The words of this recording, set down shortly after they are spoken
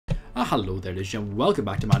Hello there, ladies and gentlemen. Welcome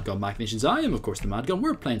back to Madgod Machinations. I am, of course, the Madgod.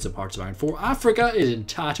 We're playing some parts of Iron 4. Africa is in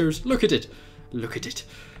tatters. Look at it. Look at it.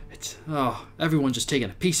 It's, oh, everyone's just taking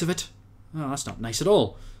a piece of it. Oh, that's not nice at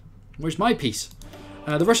all. Where's my piece?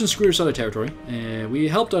 The Russians screwed us out of territory. We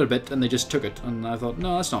helped out a bit, and they just took it. And I thought,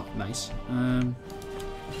 no, that's not nice.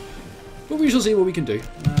 But we shall see what we can do.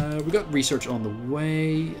 We got research on the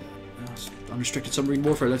way. Unrestricted submarine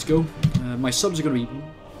warfare, let's go. My subs are going to be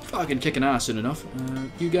fucking kicking ass soon enough.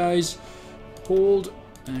 You guys, hold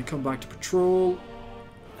and come back to patrol.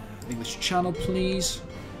 English channel, please.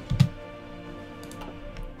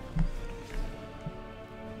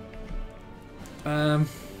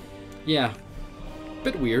 Yeah,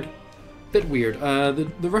 bit weird.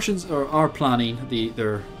 The Russians are planning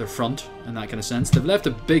their front in that kind of sense. They've left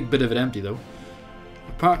a big bit of it empty though.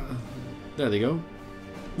 There they go.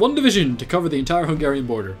 One division to cover the entire Hungarian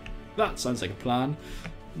border. That sounds like a plan.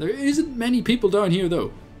 There isn't many people down here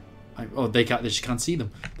though. They just can't see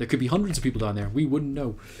them. There could be hundreds of people down there. We wouldn't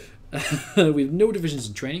know. We have no divisions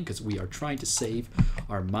in training because we are trying to save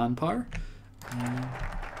our manpower.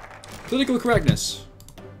 Political correctness.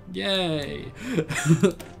 Yay.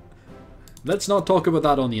 Let's not talk about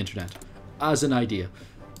that on the internet as an idea.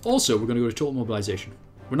 Also, we're going to go to total mobilization.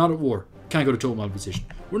 We're not at war. Can't go to total mobilization.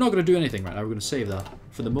 We're not going to do anything right now. We're going to save that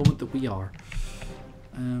for the moment that we are.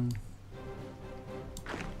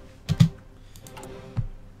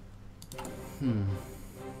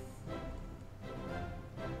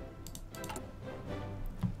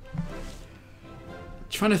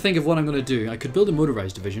 Trying to think of what I'm going to do. I could build a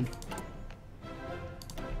motorized division.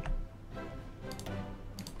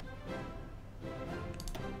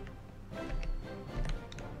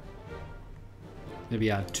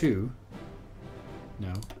 Maybe add 2.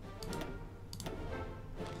 No.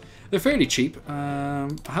 They're fairly cheap. I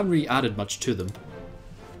haven't really added much to them.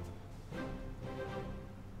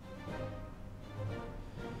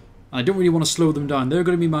 I don't really want to slow them down. They're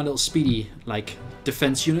going to be my little speedy, like,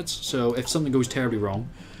 defense units. So if something goes terribly wrong,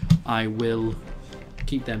 I will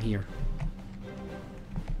keep them here.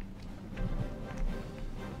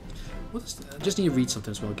 I just need to read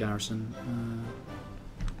something as well, Garrison.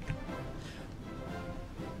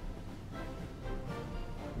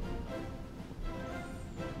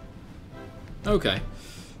 Okay.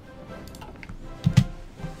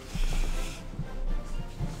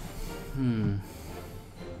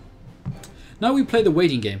 Now we play the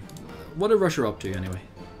waiting game. What are Russia up to anyway?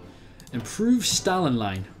 Improve Stalin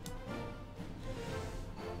line.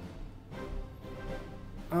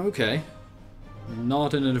 Okay.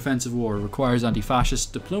 Not in a defensive war. Requires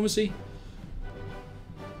anti-fascist diplomacy.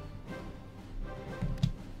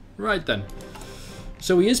 Right then.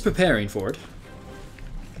 So he is preparing for it.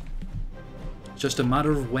 Just a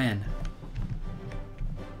matter of when.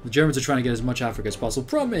 The Germans are trying to get as much Africa as possible.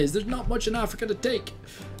 Problem is, there's not much in Africa to take.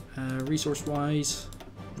 Resource-wise,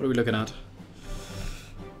 what are we looking at?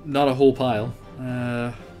 Not a whole pile.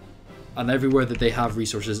 And everywhere that they have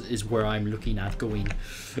resources is where I'm looking at going.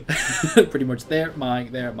 Pretty much, they're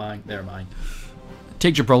mine, they're mine, they're mine.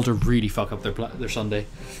 Take Gibraltar, really fuck up their Sunday.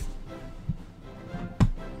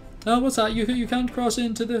 Oh, what's that? You can't cross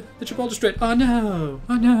into the Gibraltar Strait. Oh no!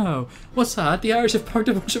 Oh no! What's that? The Irish have parked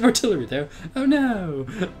a bunch of artillery there. Oh no!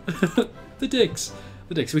 The dicks.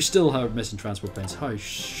 The dicks. We still have missing transport planes. How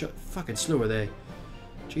fucking slow are they?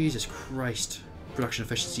 Jesus Christ. Production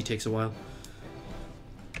efficiency takes a while.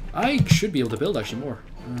 I should be able to build actually more.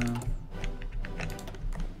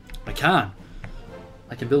 I can.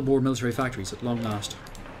 I can build more military factories at long last.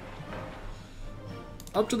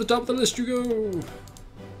 Up to the top of the list you go!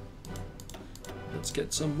 Let's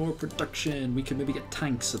get some more production. We can maybe get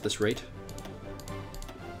tanks at this rate.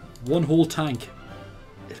 One whole tank.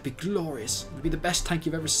 It'll be glorious. It'll be the best tank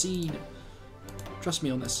you've ever seen. Trust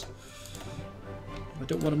me on this. I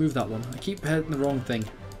don't want to move that one. I keep heading the wrong thing.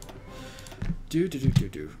 I can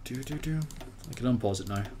unpause it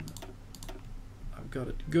now. I've got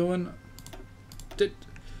it going. You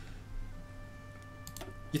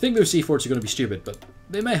think those sea forts are going to be stupid, but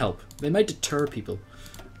they may help. They might deter people.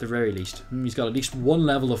 At the very least. He's got at least one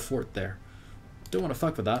level of fort there. Don't want to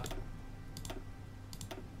fuck with that.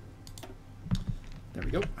 There we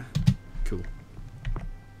go. Cool.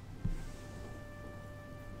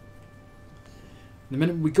 The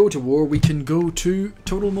minute we go to war, we can go to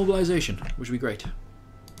total mobilization, which would be great.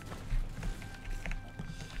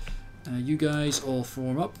 You guys all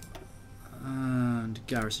form up and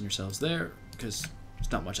garrison yourselves there, because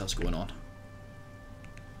there's not much else going on.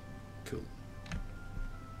 Cool.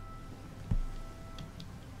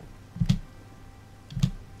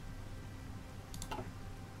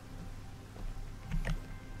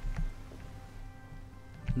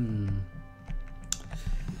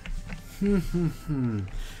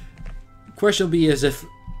 Question will be as if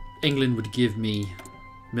England would give me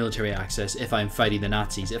military access if I'm fighting the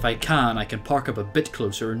Nazis. If I can park up a bit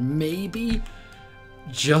closer and maybe,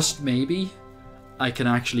 just maybe, I can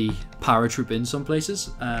actually paratroop in some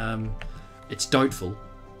places. It's doubtful.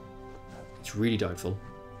 It's really doubtful.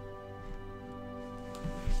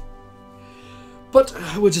 But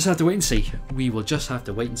we'll just have to wait and see. We will just have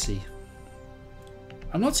to wait and see.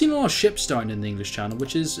 I'm not seeing a lot of ships starting in the English Channel,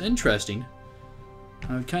 which is interesting.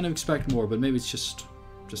 I would kind of expect more, but maybe it's just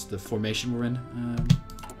the formation we're in.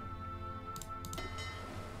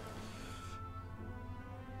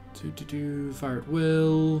 Fire at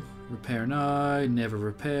will. Repair now. Never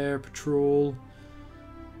repair. Patrol.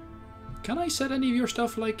 Can I set any of your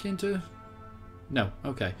stuff like into... No.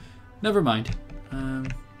 Okay. Never mind.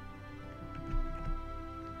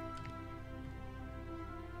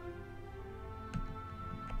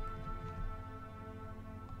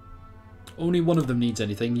 Only one of them needs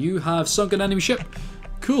anything. You have sunk an enemy ship.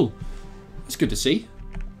 Cool. That's good to see.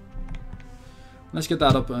 Let's get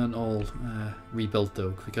that up and all rebuilt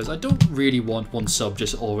though, because I don't really want one sub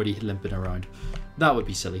just already limping around. That would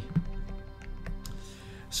be silly.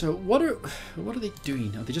 So what are they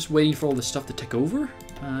doing? Are they just waiting for all this stuff to tick over?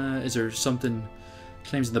 Is there something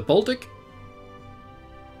claims in the Baltic?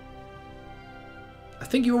 I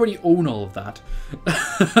think you already own all of that.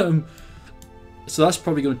 So that's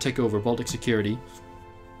probably going to tick over. Baltic security.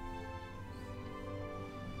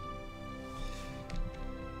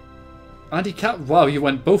 Anti-cap. Wow, you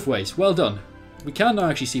went both ways. Well done. We can now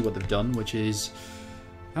actually see what they've done, which is...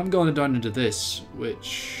 I haven't gone down into this,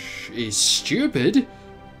 which is stupid.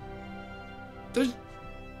 There's...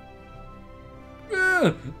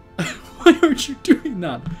 Why aren't you doing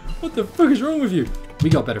that? What the fuck is wrong with you? We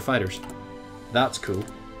got better fighters. That's cool.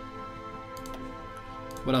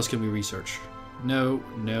 What else can we research? No,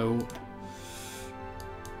 no.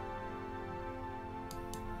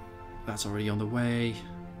 That's already on the way.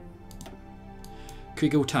 Could we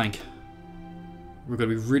go tank? We're going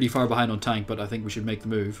to be really far behind on tank, but I think we should make the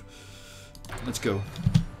move. Let's go.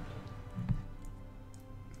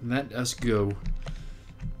 Let us go.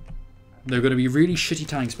 They're going to be really shitty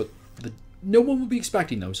tanks, but no one will be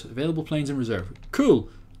expecting those. Available planes in reserve. Cool.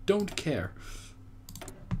 Don't care.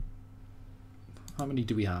 How many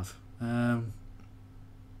do we have?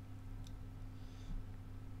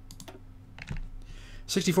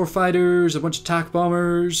 64 fighters, a bunch of attack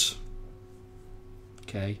bombers.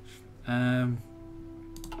 Okay.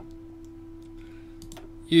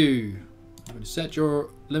 You. I'm going to set your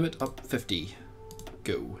limit up 50.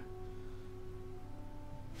 Go.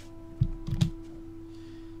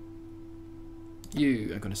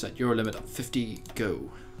 You are going to set your limit up 50.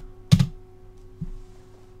 Go.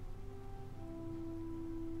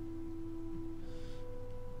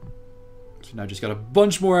 So now just got a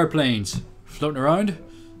bunch more airplanes floating around,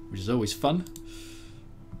 which is always fun.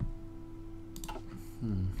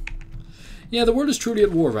 Yeah, the world is truly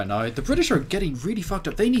at war right now. The British are getting really fucked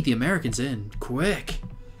up. They need the Americans in. Quick.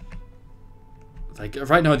 Like,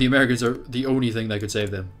 right now the Americans are the only thing that could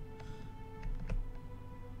save them.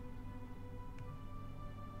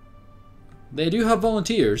 They do have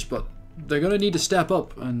volunteers, but they're going to need to step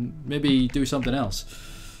up and maybe do something else.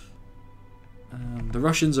 The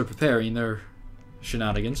Russians are preparing their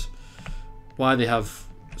shenanigans. Why they have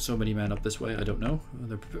so many men up this way, I don't know.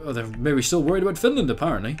 They're maybe still worried about Finland,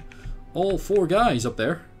 apparently. All 4 guys up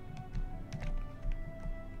there.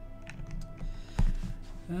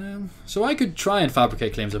 So I could try and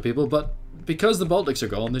fabricate claims of people, but because the Baltics are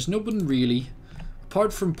gone, there's no one really,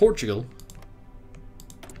 apart from Portugal,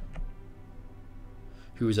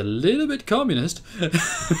 who is a little bit communist,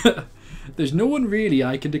 there's no one really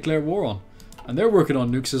I can declare war on. And they're working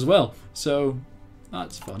on nukes as well, so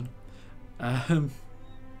that's fun.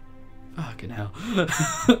 Fucking hell.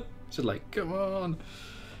 Just like, come on.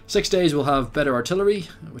 6 days we'll have better artillery,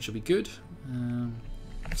 which will be good.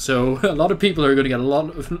 So a lot of people are going to get a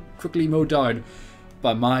lot of quickly mowed down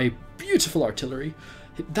by my beautiful artillery.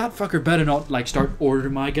 That fucker better not like start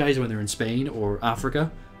ordering my guys when they're in Spain or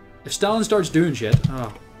Africa. If Stalin starts doing shit,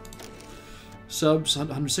 subs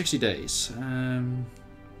 160 days.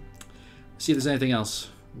 See if there's anything else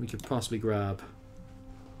we could possibly grab.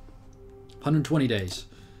 120 days.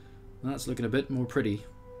 That's looking a bit more pretty.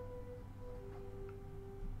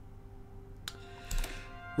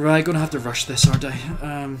 Right, gonna have to rush this, aren't I?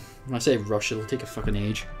 When I say rush, it'll take a fucking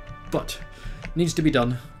age. But, needs to be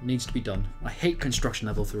done. Needs to be done. I hate construction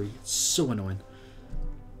level 3. It's so annoying.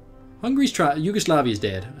 Hungary's Yugoslavia's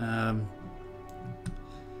dead.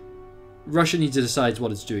 Russia needs to decide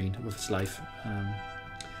what it's doing with its life.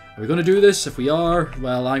 we going to do this? If we are,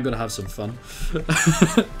 well, I'm going to have some fun.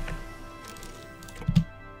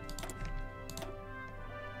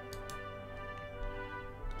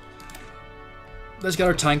 Let's get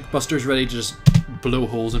our tank busters ready to just blow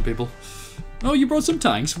holes in people. Oh, you brought some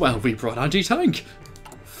tanks? Well, we brought anti-tank.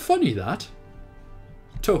 Funny that.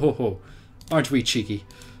 Toho-ho. Aren't we cheeky?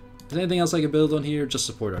 Is there anything else I can build on here? Just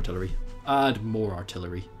support artillery. Add more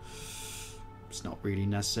artillery. It's not really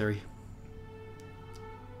necessary.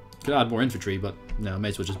 Could add more infantry, but no, may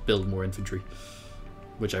as well just build more infantry.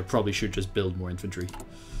 Which I probably should just build more infantry.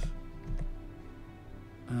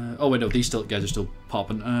 Oh wait, no, these guys are still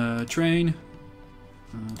popping. Train.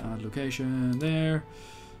 Add location there.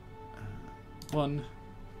 1,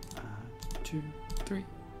 2, 3,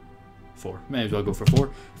 4. May as well go for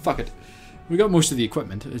 4. Fuck it. We got most of the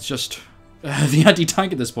equipment. It's just the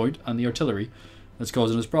anti-tank at this point and the artillery that's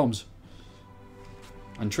causing us problems.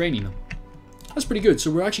 And training them. That's pretty good.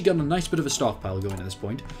 So we're actually getting a nice bit of a stockpile going at this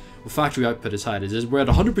point. Well, factory output is high as is. We're at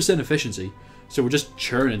 100% efficiency. So we're just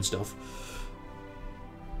churning stuff.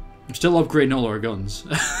 I'm still upgrading all our guns.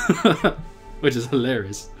 Which is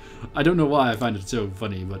hilarious. I don't know why I find it so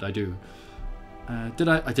funny, but I do. Did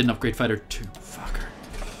I? I didn't upgrade fighter 2. Fucker.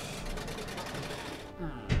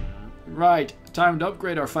 Right. Time to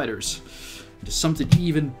upgrade our fighters to something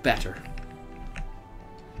even better.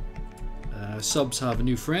 Subs have a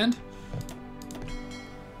new friend.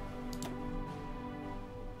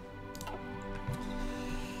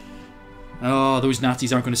 Oh, those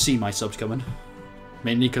Nazis aren't going to see my subs coming.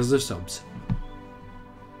 Mainly because they're subs.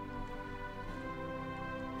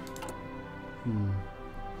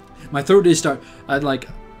 My throat is I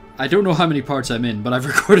don't know how many parts I'm in, but I've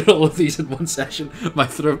recorded all of these in one session. My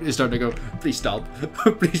throat is starting to go, please stop.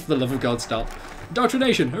 Please, for the love of God, stop.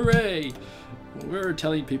 Indoctrination, hooray! We're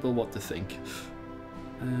telling people what to think.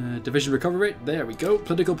 Division recovery rate, there we go.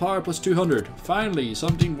 Political power plus 200. Finally,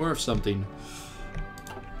 something worth something.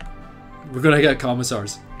 We're gonna get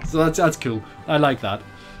commissars. So that's cool. I like that.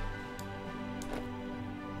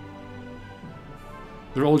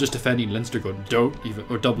 They're all just defending Leinster going, don't even,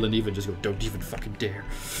 or Dublin even, just go, don't even fucking dare.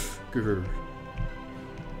 Grr.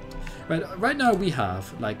 Right now we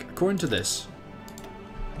have, like, according to this,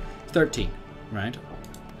 13, right?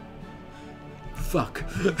 Fuck.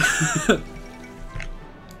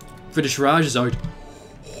 British Raj is out.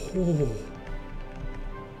 Oh.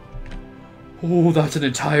 Oh, that's an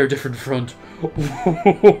entire different front.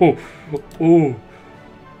 Oh. Oh.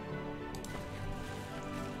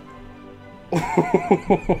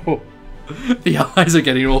 The Allies are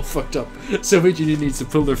getting all fucked up. Soviet Union needs to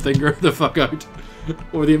pull their finger the fuck out.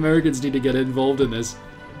 Or the Americans need to get involved in this.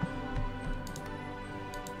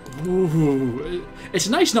 Ooh. It's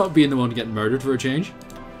nice not being the one getting murdered for a change.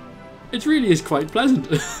 It really is quite pleasant.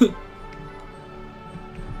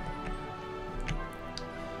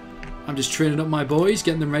 I'm just training up my boys,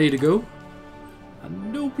 getting them ready to go.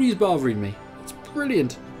 And nobody's bothering me. It's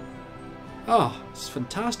brilliant. Ah, it's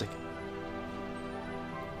fantastic.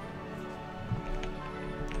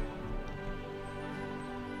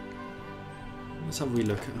 Let's have a wee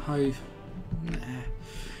look. How... Nah.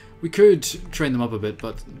 We could train them up a bit,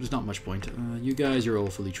 but there's not much point. You guys are all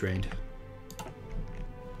fully trained.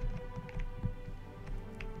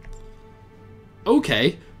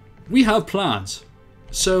 Okay, we have plans.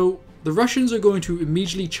 So, the Russians are going to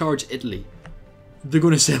immediately charge Italy. They're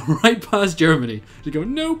going to sail right past Germany. They go,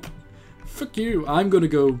 nope, fuck you. I'm going to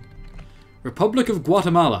go Republic of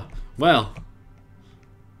Guatemala. Well...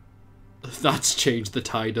 That's changed the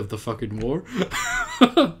tide of the fucking war.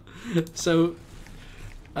 So,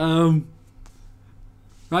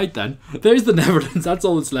 right then. There's the Netherlands. That's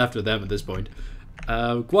all that's left of them at this point.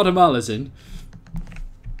 Guatemala's in.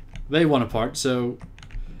 They want a part, so...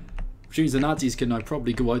 Which means the Nazis can now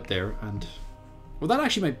probably go out there and... Well, that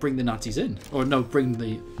actually might bring the Nazis in. Or no, bring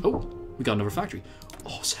the... Oh, we got another factory.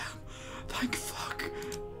 Awesome. Thank fuck.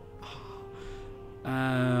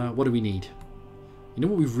 What do we need? You know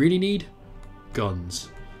what we really need? Guns.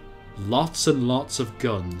 Lots and lots of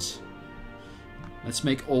guns. Let's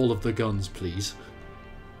make all of the guns, please.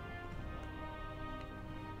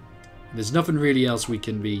 There's nothing really else we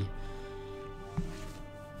can be...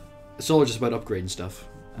 It's all just about upgrading stuff.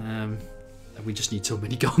 And we just need so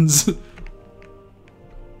many guns.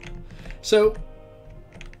 So,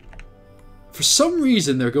 for some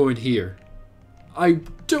reason they're going here. I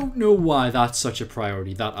don't know why that's such a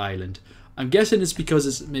priority, that island. I'm guessing it's because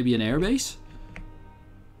it's maybe an air base?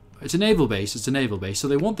 It's a naval base, it's a naval base, so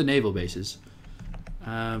they want the naval bases.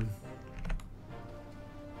 I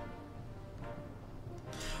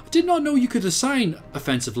did not know you could assign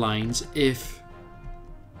offensive lines if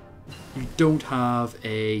You don't have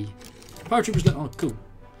a... Paratroopers... Oh, cool.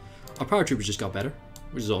 Our paratroopers just got better,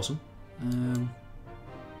 which is awesome.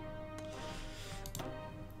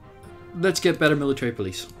 Let's get better military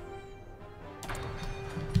police.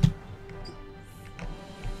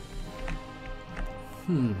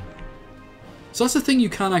 So that's the thing you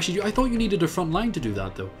can actually do. I thought you needed a front line to do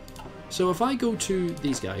that, though. So if I go to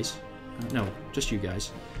these guys... No, just you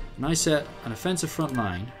guys. And I set an offensive front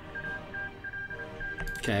line.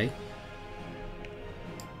 Okay.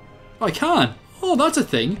 Oh, I can! Oh, that's a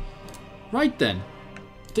thing! Right then.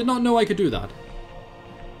 Did not know I could do that.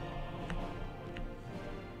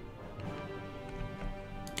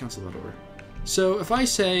 Cancel that over. So if I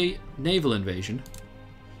say naval invasion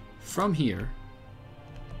from here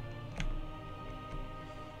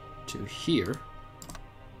to here,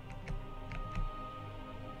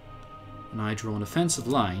 and I draw an offensive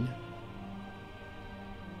line,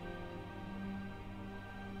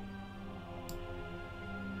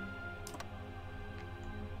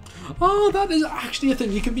 oh, that is actually a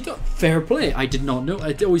thing you can be done. Fair play. I did not know.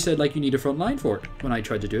 I always said like you need a front line for it when I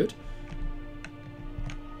tried to do it.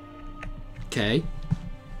 Okay.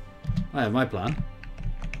 I have my plan.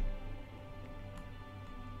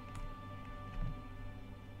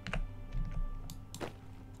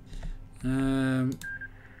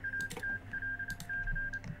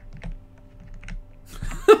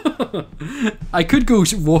 I could go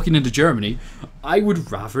walking into Germany. I would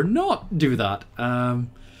rather not do that.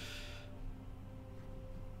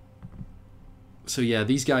 So yeah,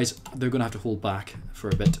 these guys, they're going to have to hold back for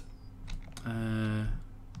a bit.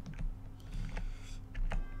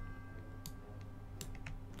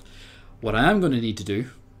 What I am going to need to do,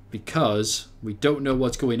 because we don't know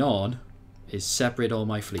what's going on, is separate all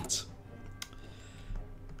my fleets.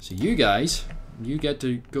 So you guys, you get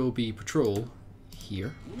to go be patrol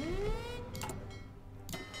here.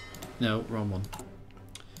 No, wrong one.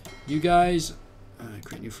 You guys,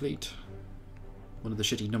 create new fleet. One of the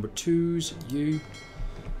shitty number 2s, you.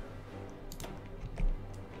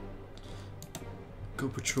 Go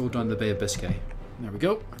patrol down the Bay of Biscay. There we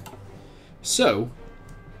go. So,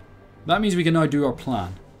 that means we can now do our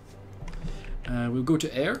plan. We'll go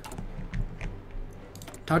to air.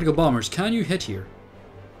 Tactical bombers, can you hit here?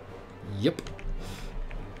 Yep.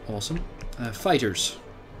 Awesome. Fighters.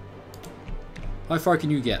 How far can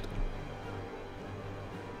you get?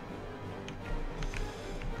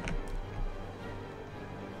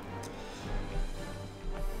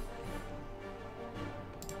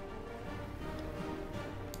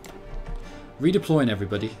 Redeploying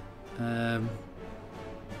everybody.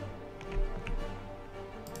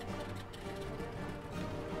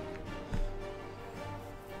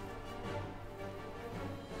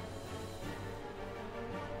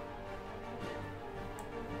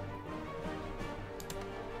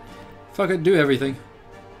 Fuck it, do everything.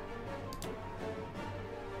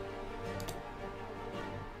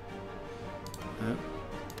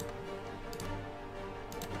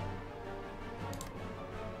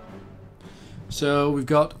 So we've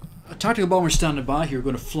got a tactical bomber standing by who are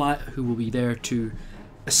going to fly, who will be there to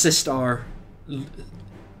assist our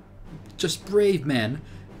just brave men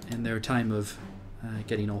in their time of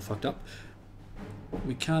getting all fucked up.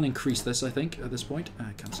 We can increase this, I think, at this point.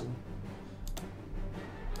 Cancel.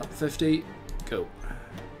 Up 50. Go.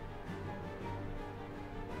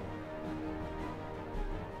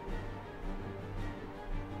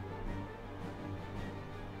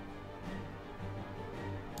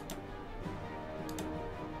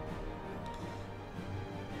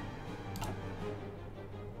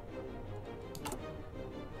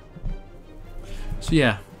 So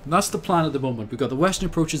yeah, that's the plan at the moment. We've got the western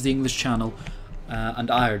approaches the English Channel and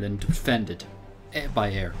Ireland defended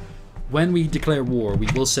by air. When we declare war, we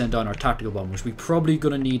will send down our tactical bombers. We're probably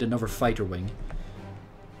going to need another fighter wing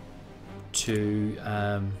to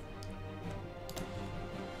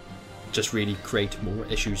just really create more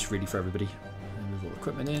issues really for everybody. And move all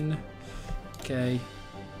equipment in. Okay.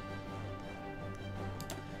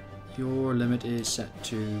 Your limit is set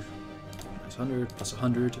to minus 100 plus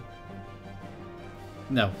 100.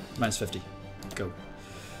 No, minus 50. Go.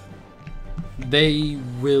 They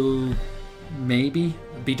will maybe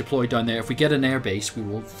be deployed down there. If we get an airbase, we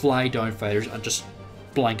will fly down fighters and just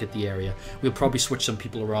blanket the area. We'll probably switch some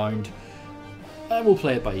people around. And we'll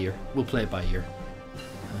play it by ear. We'll play it by ear.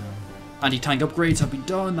 Anti-tank upgrades have been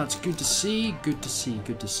done. That's good to see. Good to see.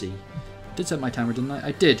 Good to see. Did set my timer, didn't I?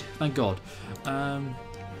 I did. Thank God. I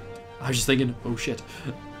was just thinking, oh shit.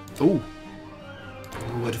 Oh.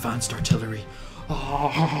 Oh, advanced artillery.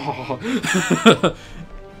 Oh.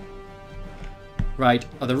 Right,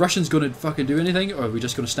 are the Russians going to fucking do anything, or are we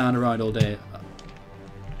just going to stand around all day?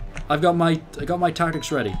 I got my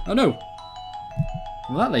tactics ready. Oh no.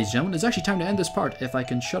 Well, that, ladies and gentlemen, it's actually time to end this part if I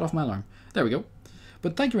can shut off my alarm. There we go.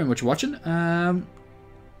 But thank you very much for watching.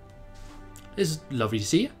 It's lovely to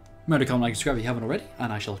see you. Remember to comment, like, and subscribe if you haven't already,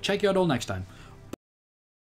 and I shall check you out all next time.